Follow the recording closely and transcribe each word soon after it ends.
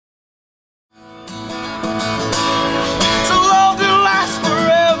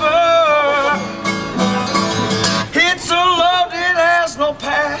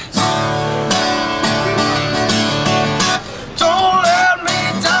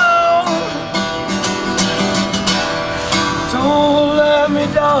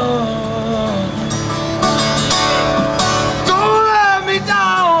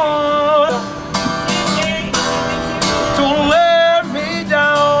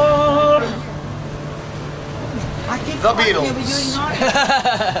The Beatles.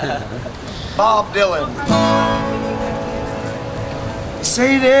 Bob Dylan. They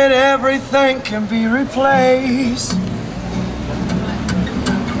say that everything can be replaced.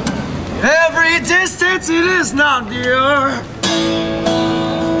 Every distance it is not dear.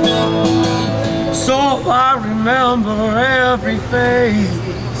 So I remember every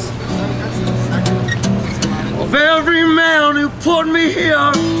face of every man who put me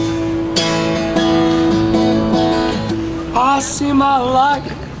here. I see my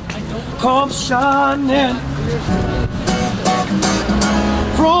light come shining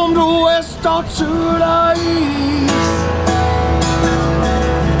from the west on to the east.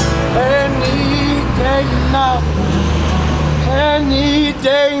 Any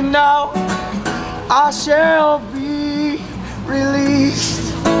day now, I shall be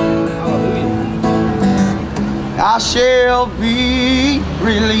released. I shall be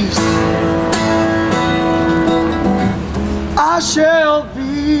released. I shall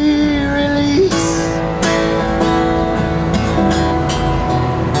be released.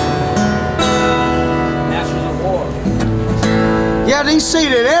 National War. Yeah, they say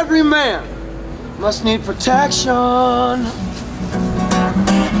that every man must need protection.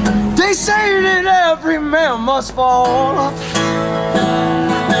 They say that every man must fall.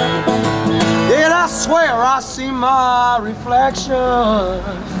 Yet I swear I see my reflection.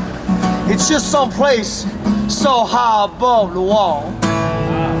 It's just someplace so high above the wall.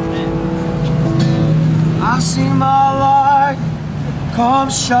 I see my light come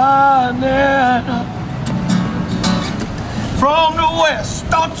shining from the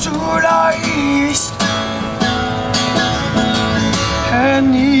west unto the east.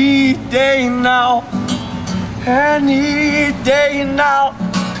 Any day now, any day now,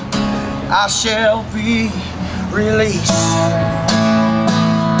 I shall be released.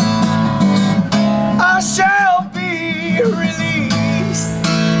 I shall be released.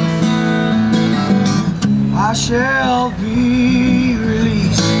 I shall be released.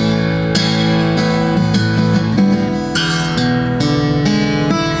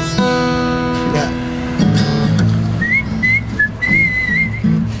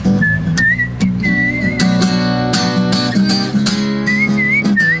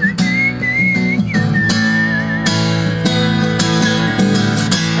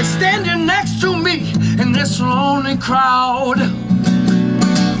 Lonely crowd,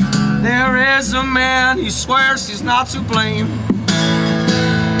 there is a man, he swears he's not to blame.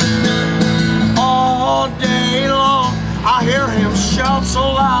 All day long I hear him shout so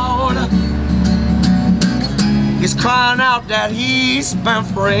loud, he's crying out that he's been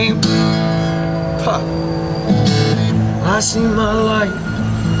framed. I see my light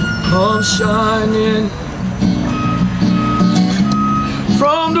come shining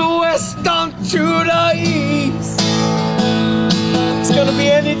from the west unto the east. It's gonna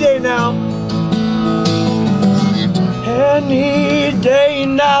be any day now. Any day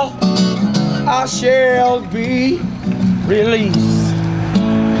now, I shall be released.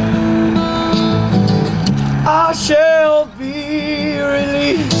 I shall be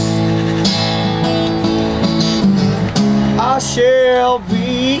released. I shall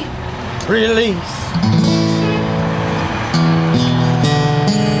be released.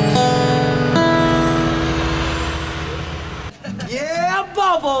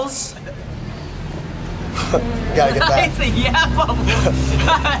 Bubbles. Gotta get that. It's a yeah bubbles.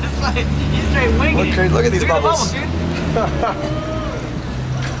 It's like he's straight winging. Look at these bubbles.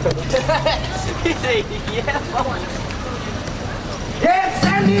 He's a yeah bubbles. Yes,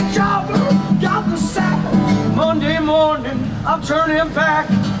 any jobber got the sack. Monday morning, I'm turning back.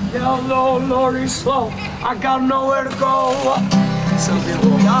 Yellow lorry slow. I got nowhere to go. So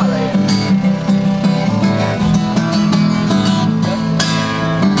beautiful. All right.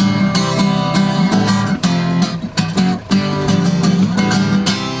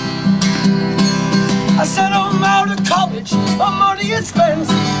 I said I'm out of college, my money is spent.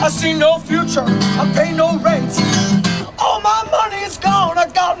 I see no future, I pay no rent. All my money is gone, I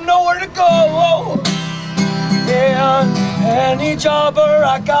got nowhere to go. Yeah, any jobber,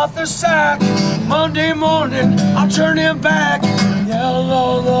 I got the sack. Monday morning, I'm turning back.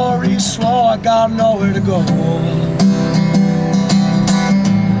 Yellow lorry slow, I got nowhere to go.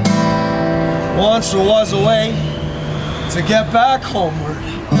 Once there was a way to get back homeward.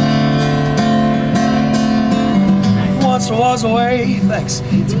 Once there was a way, thanks,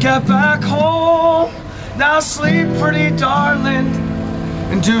 to get back home. Now sleep, pretty darling,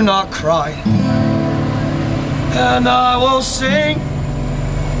 and do not cry. And I will sing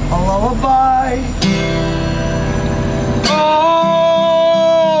a lullaby.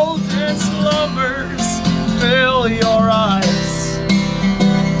 Golden slumbers fill your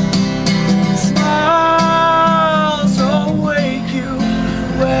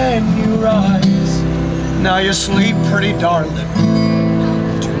you sleep, pretty darling,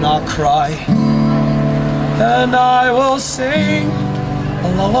 do not cry, and I will sing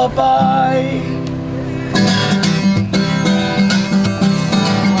a lullaby.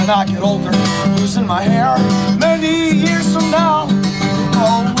 When I get older, losing my hair, many years from now,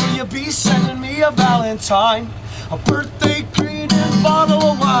 oh, will you be sending me a valentine, a birthday greeting, and bottle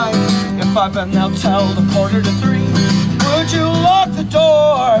of wine? If I've been out till the 2:45, would you lock the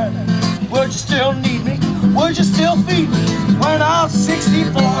door? Would you still need me? Would you still feed me when I'm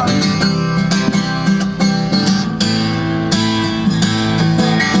 64?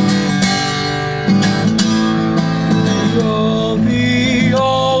 You'll be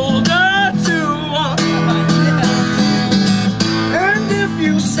older too, and if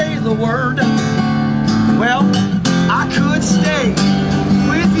you say the word, well, I could stay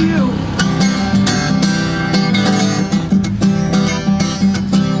with you.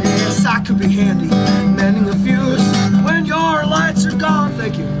 Yes, I could be handy, mending the fuse when your lights are gone,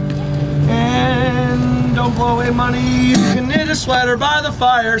 thank you. And don't blow away money, you can knit a sweater by the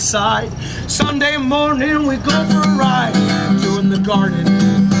fireside. Sunday morning we go for a ride, doing the garden,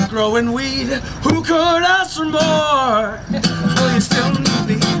 growing weed. Who could ask for more? Will you still need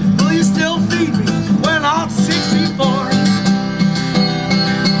me? Will you still feed me when I'm 64?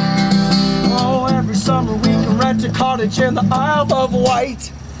 Oh, every summer we can rent a cottage in the Isle of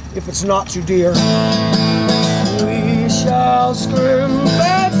Wight, if it's not too dear. We shall scrimp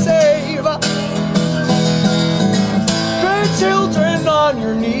and save, grandchildren on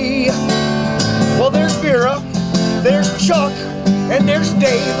your knee. Well, there's Vera, there's Chuck, and there's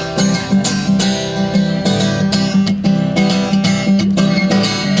Dave.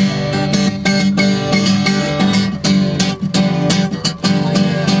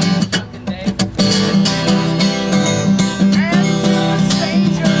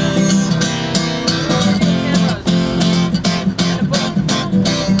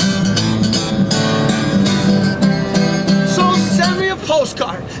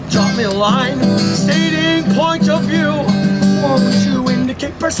 Postcard, drop me a line stating point of view. Won't you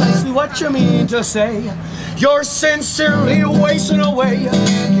indicate precisely what you mean to say? You're sincerely wasting away.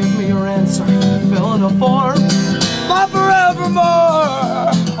 Give me your answer, fill in a form, but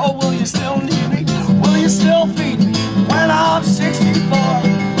forevermore. Oh, will you still need me? Will you still feed me when I'm 64?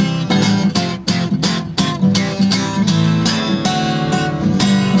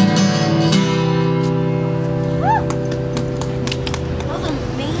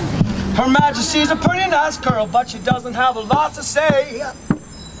 Her Majesty's a pretty nice girl, but she doesn't have a lot to say.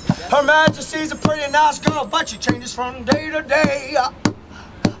 Her Majesty's a pretty nice girl, but she changes from day to day.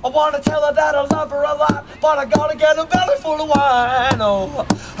 I want to tell her that I love her a lot, but I gotta get a belly full of wine. Oh,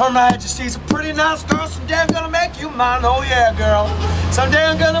 Her Majesty's a pretty nice girl, someday I'm gonna make you mine. Oh yeah, girl, someday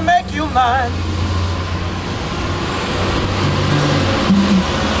I'm gonna make you mine.